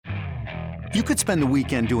You could spend the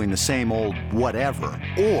weekend doing the same old whatever,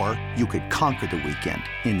 or you could conquer the weekend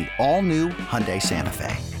in the all-new Hyundai Santa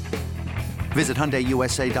Fe. Visit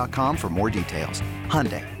HyundaiUSA.com for more details.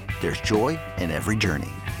 Hyundai, there's joy in every journey.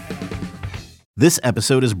 This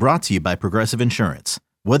episode is brought to you by Progressive Insurance.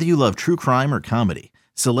 Whether you love true crime or comedy,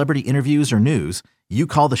 celebrity interviews or news, you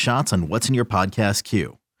call the shots on what's in your podcast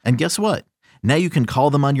queue. And guess what? Now you can call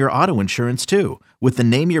them on your auto insurance too with the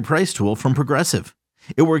Name Your Price tool from Progressive.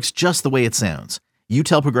 It works just the way it sounds. You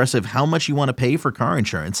tell Progressive how much you want to pay for car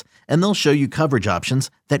insurance, and they'll show you coverage options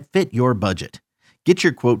that fit your budget. Get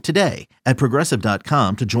your quote today at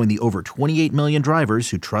Progressive.com to join the over 28 million drivers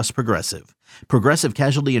who trust Progressive. Progressive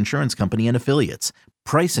Casualty Insurance Company and Affiliates.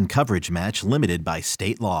 Price and coverage match limited by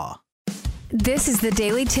state law. This is the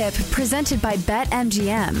Daily Tip presented by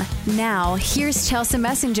BetMGM. Now, here's Chelsea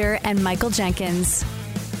Messenger and Michael Jenkins.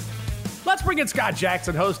 Let's bring in Scott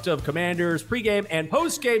Jackson, host of Commanders pregame and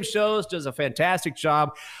postgame shows. Does a fantastic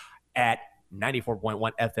job at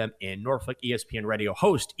 94.1 FM in Norfolk, ESPN Radio,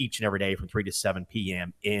 host each and every day from 3 to 7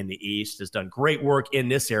 p.m. in the East. Has done great work in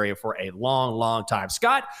this area for a long, long time.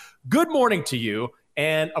 Scott, good morning to you.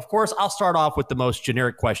 And, of course, I'll start off with the most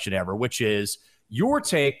generic question ever, which is your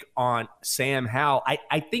take on Sam Howell.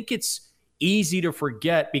 I think it's easy to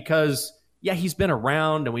forget because, yeah, he's been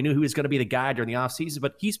around and we knew he was going to be the guy during the offseason,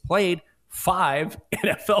 but he's played 5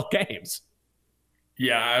 NFL games.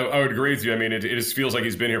 Yeah, I would agree with you. I mean, it just feels like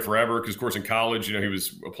he's been here forever because, of course, in college, he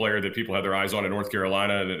was a player that people had their eyes on in North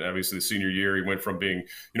Carolina. And obviously the senior year, he went from being,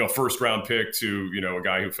 a first-round pick to, a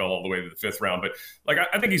guy who fell all the way to the 5th round. But,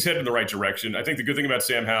 I think he's headed in the right direction. I think the good thing about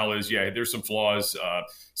Sam Howell is, there's some flaws.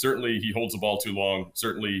 Certainly, he holds the ball too long.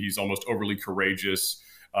 Certainly, he's almost overly courageous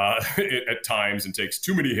at times and takes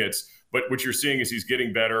too many hits. But what you're seeing is he's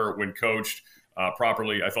getting better when coached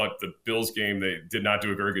properly. I thought the Bills game, they did not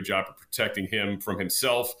do a very good job of protecting him from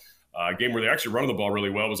himself. A game where they actually running the ball really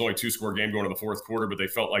well. It was only a 2-score game going to the fourth quarter, but they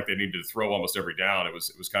felt like they needed to throw almost every down. It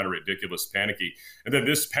was kind of ridiculous, panicky. And then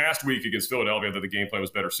this past week against Philadelphia, the game plan was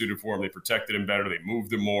better suited for him. They protected him better. They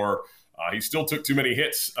moved him more. He still took too many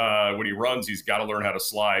hits when he runs. He's got to learn how to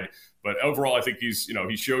slide. But overall, I think he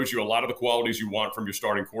shows you a lot of the qualities you want from your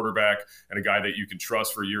starting quarterback and a guy that you can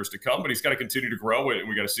trust for years to come. But he's got to continue to grow, and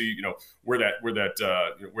we got to see, where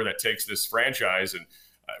that takes this franchise. And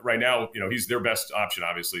right now, he's their best option,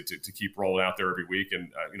 obviously, to keep rolling out there every week.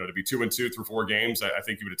 And to be 2-2 through 4 games, I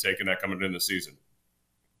think he would have taken that coming into the season.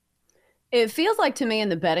 It feels like to me in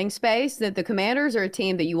the betting space that the Commanders are a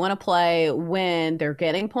team that you want to play when they're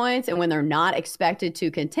getting points and when they're not expected to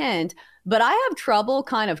contend. But I have trouble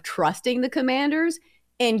kind of trusting the Commanders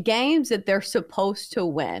in games that they're supposed to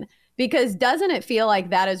win, because doesn't it feel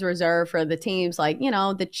like that is reserved for the teams like,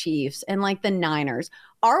 the Chiefs and like the Niners?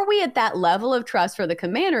 Are we at that level of trust for the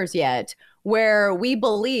Commanders yet where we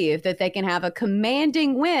believe that they can have a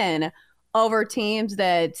commanding win over teams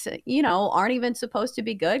that, aren't even supposed to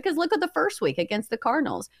be good? Because look at the first week against the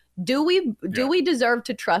Cardinals. Do we deserve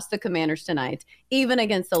to trust the Commanders tonight, even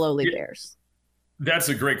against the lowly Bears? That's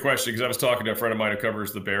a great question, because I was talking to a friend of mine who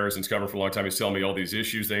covers the Bears and has covered for a long time. He's telling me all these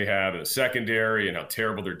issues they have in the secondary and how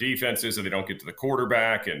terrible their defense is and they don't get to the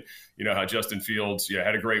quarterback, and how Justin Fields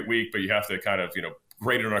had a great week, but you have to kind of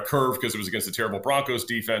grade it on a curve because it was against the terrible Broncos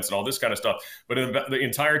defense and all this kind of stuff. But the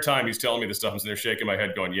entire time he's telling me this stuff, I'm sitting there shaking my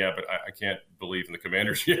head going, but I can't believe in the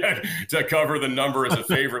Commanders yet to cover the number as a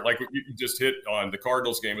favorite. Like you just hit on, the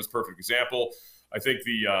Cardinals game was a perfect example. I think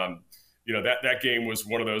that game was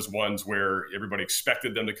one of those ones where everybody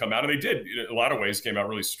expected them to come out, and they did. In a lot of ways, came out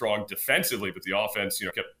really strong defensively, but the offense,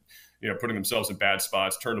 kept putting themselves in bad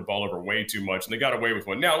spots, turned the ball over way too much, and they got away with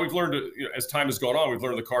one. Now, we've learned, as time has gone on, we've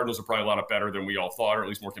learned the Cardinals are probably a lot better than we all thought, or at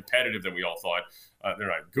least more competitive than we all thought. They're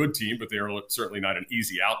not a good team, but they're certainly not an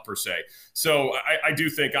easy out per se. So I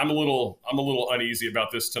do think I'm a little uneasy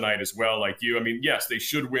about this tonight as well, like you. I mean, yes, they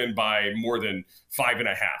should win by more than 5.5,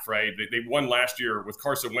 right? They won last year with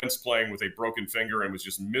Carson Wentz playing with a broken finger and was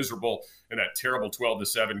just miserable in that terrible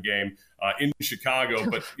 12-7 game in Chicago.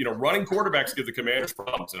 But, running quarterbacks give the Commanders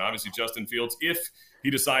problems. And obviously Justin Fields, if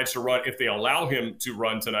he decides to run, if they allow him to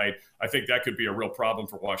run tonight, I think that could be a real problem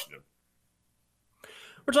for Washington.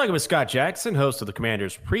 We're talking with Scott Jackson, host of the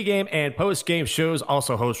Commanders pregame and postgame shows,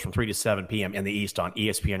 also host from 3 to 7 p.m. in the East on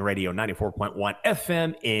ESPN Radio 94.1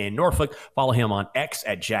 FM in Norfolk. Follow him on X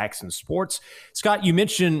at Jackson Sports. Scott, you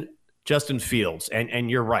mentioned Justin Fields,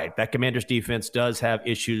 and you're right. That Commanders defense does have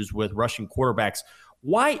issues with rushing quarterbacks.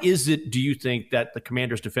 Why is it, do you think, that the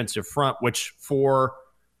Commanders defensive front, which for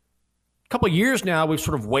a couple of years now we've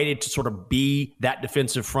sort of waited to sort of be that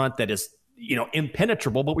defensive front that is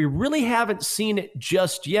impenetrable, but we really haven't seen it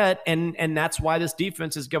just yet. And that's why this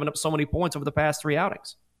defense has given up so many points over the past 3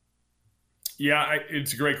 outings. Yeah,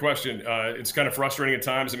 it's a great question. It's kind of frustrating at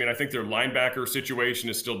times. I mean, I think their linebacker situation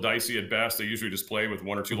is still dicey at best. They usually just play with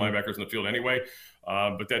one or two linebackers in the field anyway.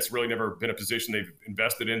 But that's really never been a position they've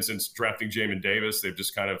invested in since drafting Jamin Davis. They've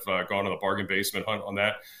just kind of gone on the bargain basement hunt on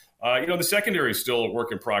that. The secondary is still a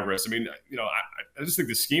work in progress. I mean, I just think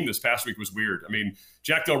the scheme this past week was weird. I mean,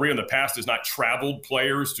 Jack Del Rio in the past has not traveled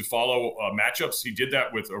players to follow matchups. He did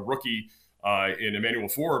that with a rookie in Emmanuel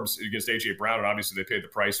Forbes against A.J. Brown, and obviously they paid the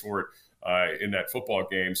price for it in that football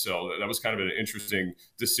game. So that was kind of an interesting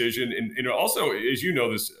decision. And also, as you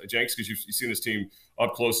know this, Jenks, because you've seen this team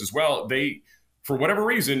up close as well, they, for whatever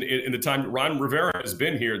reason, in the time Ron Rivera has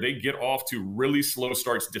been here, they get off to really slow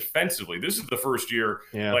starts defensively. This is the first year,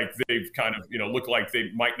 like they've kind of, look like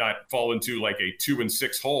they might not fall into like a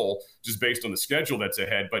 2-6 hole just based on the schedule that's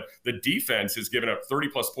ahead. But the defense has given up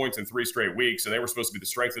 30-plus points in 3 straight weeks, and they were supposed to be the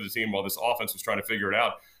strength of the team while this offense was trying to figure it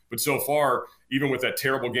out. But so far, even with that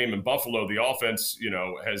terrible game in Buffalo, the offense,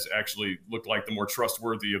 has actually looked like the more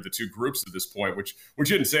trustworthy of the two groups at this point, which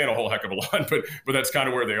isn't saying a whole heck of a lot, but that's kind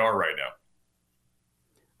of where they are right now.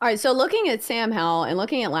 All right, so looking at Sam Howell and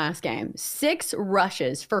looking at last game, 6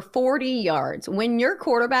 rushes for 40 yards. When your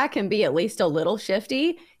quarterback can be at least a little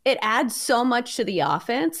shifty, it adds so much to the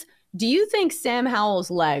offense. Do you think Sam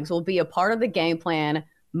Howell's legs will be a part of the game plan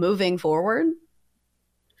moving forward?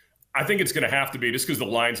 I think it's going to have to be, just because the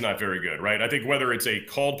line's not very good, right? I think whether it's a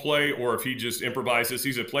called play or if he just improvises,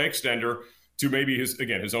 he's a play extender to maybe his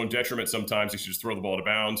own detriment. Sometimes he should just throw the ball to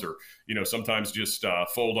bounds or, sometimes just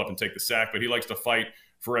fold up and take the sack. But he likes to fight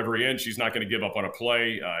for every inch. He's not going to give up on a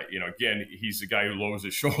play. Again, he's a guy who lowers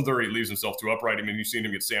his shoulder. He leaves himself too upright. I mean, you've seen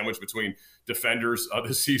him get sandwiched between defenders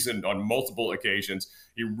this season on multiple occasions.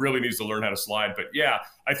 He really needs to learn how to slide. But, yeah,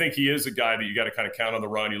 I think he is a guy that you got to kind of count on the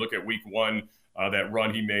run. You look at week 1, that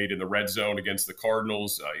run he made in the red zone against the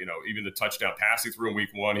Cardinals, even the touchdown pass he threw in week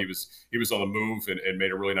 1, he was on the move and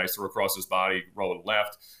made a really nice throw across his body, rolling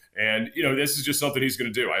left. And, this is just something he's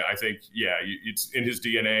going to do. I think, it's in his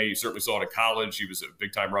DNA. You certainly saw it in college. He was a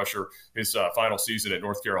big-time rusher. His final season at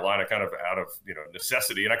North Carolina kind of out of,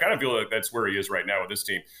 necessity. And I kind of feel like that's where he is right now with this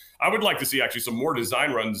team. I would like to see actually some more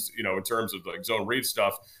design runs, in terms of like zone read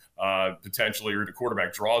stuff, potentially, or the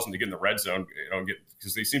quarterback draws them to get in the red zone,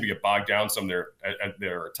 because they seem to get bogged down some there at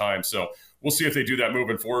their times. So we'll see if they do that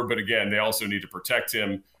moving forward. But again, they also need to protect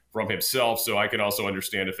him from himself. So I can also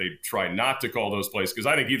understand if they try not to call those plays, because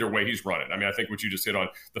I think either way he's running. I mean, I think what you just hit on,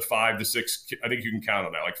 the 5 to 6, I think you can count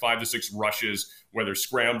on that. Like 5 to 6 rushes, whether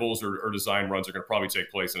scrambles or design runs, are going to probably take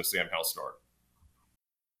place in a Sam Howell start.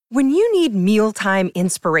 When you need mealtime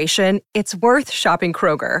inspiration, it's worth shopping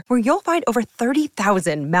Kroger, where you'll find over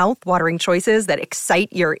 30,000 mouth-watering choices that excite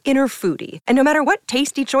your inner foodie. And no matter what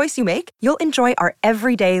tasty choice you make, you'll enjoy our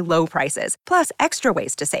everyday low prices, plus extra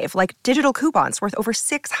ways to save, like digital coupons worth over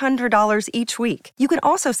 $600 each week. You can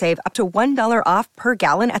also save up to $1 off per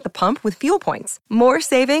gallon at the pump with fuel points. More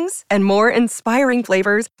savings and more inspiring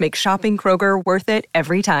flavors make shopping Kroger worth it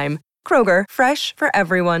every time. Kroger, fresh for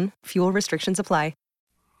everyone. Fuel restrictions apply.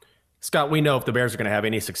 Scott, we know if the Bears are going to have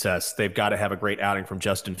any success, they've got to have a great outing from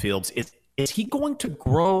Justin Fields. Is he going to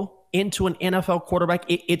grow into an NFL quarterback?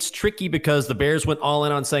 It's tricky because the Bears went all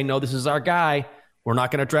in on saying, no, this is our guy. We're not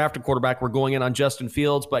going to draft a quarterback. We're going in on Justin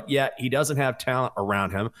Fields, but yet he doesn't have talent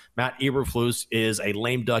around him. Matt Eberflus is a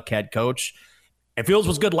lame duck head coach. And Fields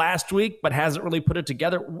was good last week, but hasn't really put it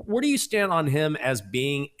together. Where do you stand on him as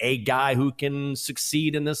being a guy who can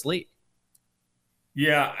succeed in this league?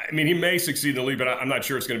 Yeah, I mean, he may succeed in the league, but I'm not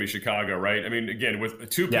sure it's going to be Chicago, right? I mean, again, with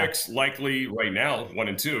 2 picks likely right now, 1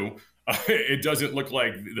 and 2, it doesn't look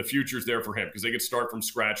like the future's there for him, because they could start from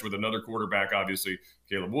scratch with another quarterback, obviously,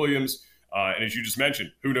 Caleb Williams. And as you just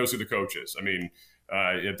mentioned, who knows who the coach is? I mean,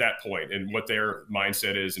 at that point, and what their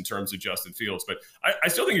mindset is in terms of Justin Fields. But I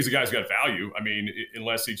still think he's a guy who's got value. I mean,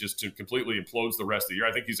 unless he just completely implodes the rest of the year,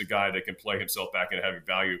 I think he's a guy that can play himself back into having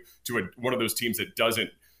value to one of those teams that doesn't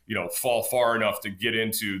fall far enough to get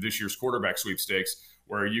into this year's quarterback sweepstakes,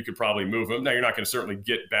 where you could probably move him. Now, you're not going to certainly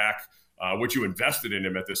get back what you invested in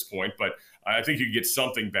him at this point, but I think you can get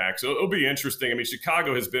something back. So it'll be interesting. I mean,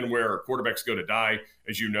 Chicago has been where quarterbacks go to die,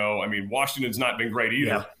 as you know. I mean, Washington's not been great either.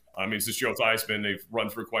 Yeah. I mean, since Joe Theismann, they've run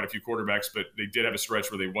through quite a few quarterbacks, but they did have a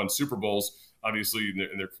stretch where they won Super Bowls, obviously,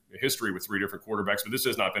 in their history with 3 different quarterbacks. But this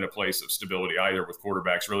has not been a place of stability either with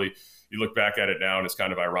quarterbacks. Really, you look back at it now, and it's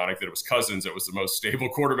kind of ironic that it was Cousins that was the most stable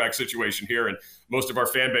quarterback situation here. And most of our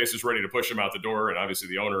fan base is ready to push him out the door. And obviously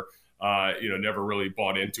the owner, never really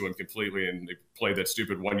bought into him completely. And they played that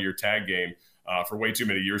stupid 1-year tag game for way too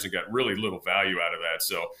many years and got really little value out of that.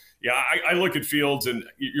 So, yeah, I look at Fields, and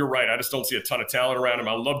you're right. I just don't see a ton of talent around him.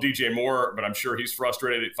 I love DJ Moore, but I'm sure he's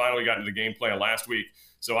frustrated. He finally got into the game plan last week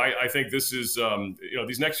So I think this is,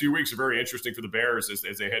 these next few weeks are very interesting for the Bears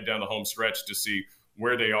as they head down the home stretch to see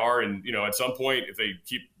where they are. And, at some point, if they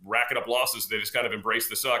keep racking up losses, they just kind of embrace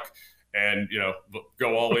the suck and,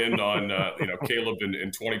 go all in on, Caleb in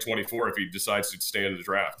 2024 if he decides to stay in the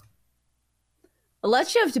draft.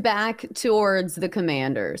 Let's shift back towards the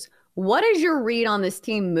Commanders. What is your read on this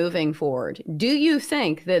team moving forward? Do you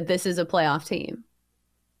think that this is a playoff team?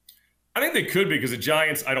 I think they could be, because the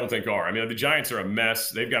Giants, I don't think are. I mean, the Giants are a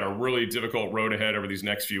mess. They've got a really difficult road ahead over these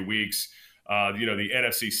next few weeks. The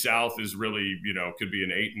NFC South is really, could be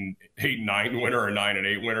an 8-9 winner or a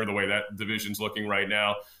 9-8 winner, the way that division's looking right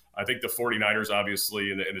now. I think the 49ers,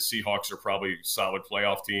 obviously, and the Seahawks are probably solid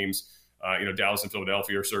playoff teams. Dallas and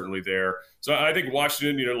Philadelphia are certainly there. So I think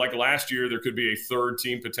Washington, like last year, there could be a third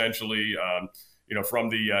team potentially, from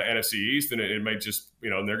the NFC East, and it might just,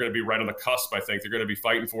 and they're going to be right on the cusp. I think they're going to be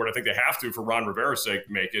fighting for it. I think they have to, for Ron Rivera's sake,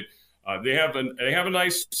 make it. They have a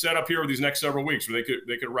nice setup here over these next several weeks where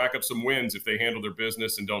they could rack up some wins if they handle their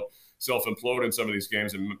business and don't self-implode in some of these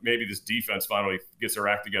games, and maybe this defense finally gets their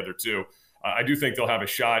act together too. I do think they'll have a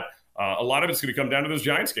shot. A lot of it's going to come down to those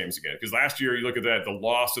Giants games again, because last year, you look at that, the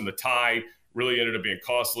loss and the tie really ended up being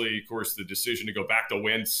costly. Of course, the decision to go back to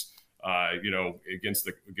Wentz, against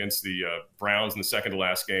the Browns in the second to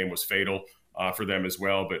last game was fatal for them as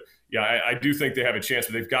well. But yeah, I do think they have a chance,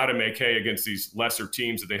 but they've got to make hay against these lesser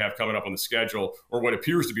teams that they have coming up on the schedule, or what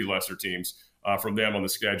appears to be lesser teams from them on the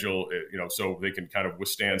schedule, so they can kind of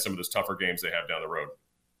withstand some of those tougher games they have down the road.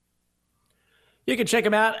 You can check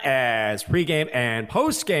him out as pregame and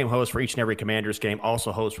postgame host for each and every Commanders game.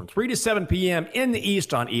 Also host from 3 to 7 p.m. in the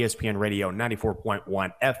East on ESPN Radio,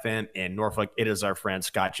 94.1 FM in Norfolk. It is our friend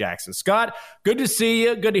Scott Jackson. Scott, good to see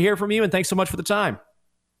you. Good to hear from you, and thanks so much for the time.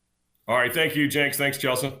 All right. Thank you, Jenks. Thanks,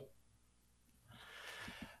 Chelsea.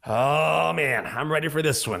 Oh, man. I'm ready for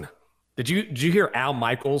this one. Did you hear Al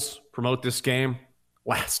Michaels promote this game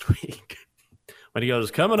last week? When he goes,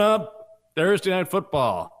 coming up, Thursday Night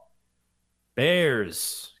Football.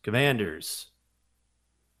 Bears, Commanders.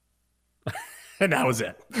 And that was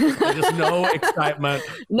it. Just no excitement.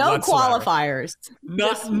 No whatsoever. Qualifiers.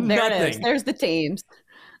 Nothing. It is. There's the teams.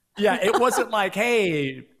 Yeah, it wasn't like,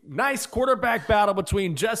 hey, nice quarterback battle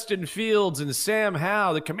between Justin Fields and Sam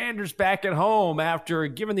Howell. The Commanders back at home after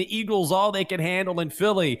giving the Eagles all they could handle in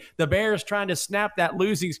Philly. The Bears trying to snap that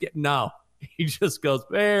losing skid. No, he just goes,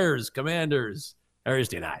 Bears, Commanders,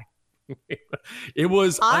 Thursday night. It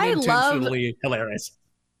was unintentionally hilarious.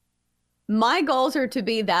 My goals are to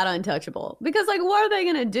be that untouchable, because what are they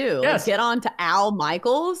going to do? Yes. Get on to Al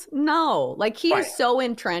Michaels? No, he is so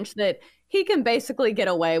entrenched that he can basically get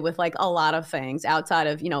away with a lot of things outside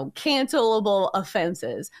of, cancelable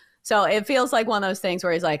offenses. So it feels like one of those things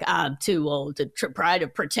where he's like, I'm too old to try to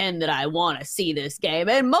pretend that I want to see this game.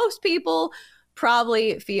 And most people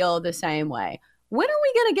probably feel the same way. When are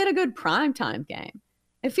we going to get a good primetime game?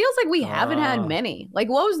 It feels like we haven't had many. What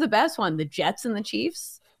was the best one? The Jets and the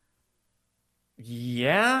Chiefs?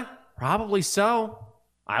 Yeah, probably so.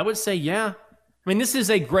 I would say, yeah. I mean, this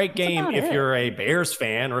is a great game if you're a Bears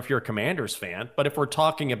fan or if you're a Commanders fan. But if we're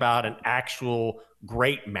talking about an actual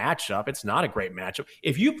great matchup, it's not a great matchup.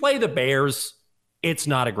 If you play the Bears, it's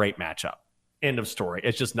not a great matchup. End of story.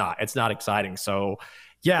 It's just not. It's not exciting. So,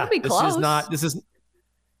 yeah, it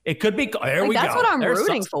could be. There we go. That's what I'm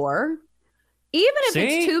rooting for. Even if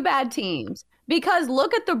it's two bad teams. Because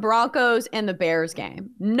look at the Broncos and the Bears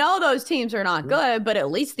game. No, those teams are not good, but at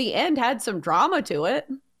least the end had some drama to it.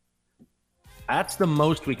 That's the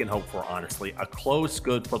most we can hope for, honestly. A close,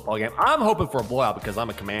 good football game. I'm hoping for a blowout because I'm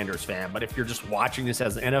a Commanders fan. But if you're just watching this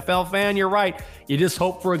as an NFL fan, you're right. You just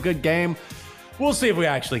hope for a good game. We'll see if we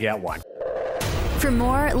actually get one. For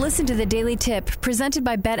more, listen to the Daily Tip presented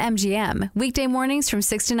by BetMGM. Weekday mornings from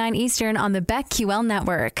 6 to 9 Eastern on the BetQL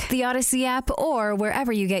network, the Odyssey app, or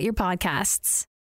wherever you get your podcasts.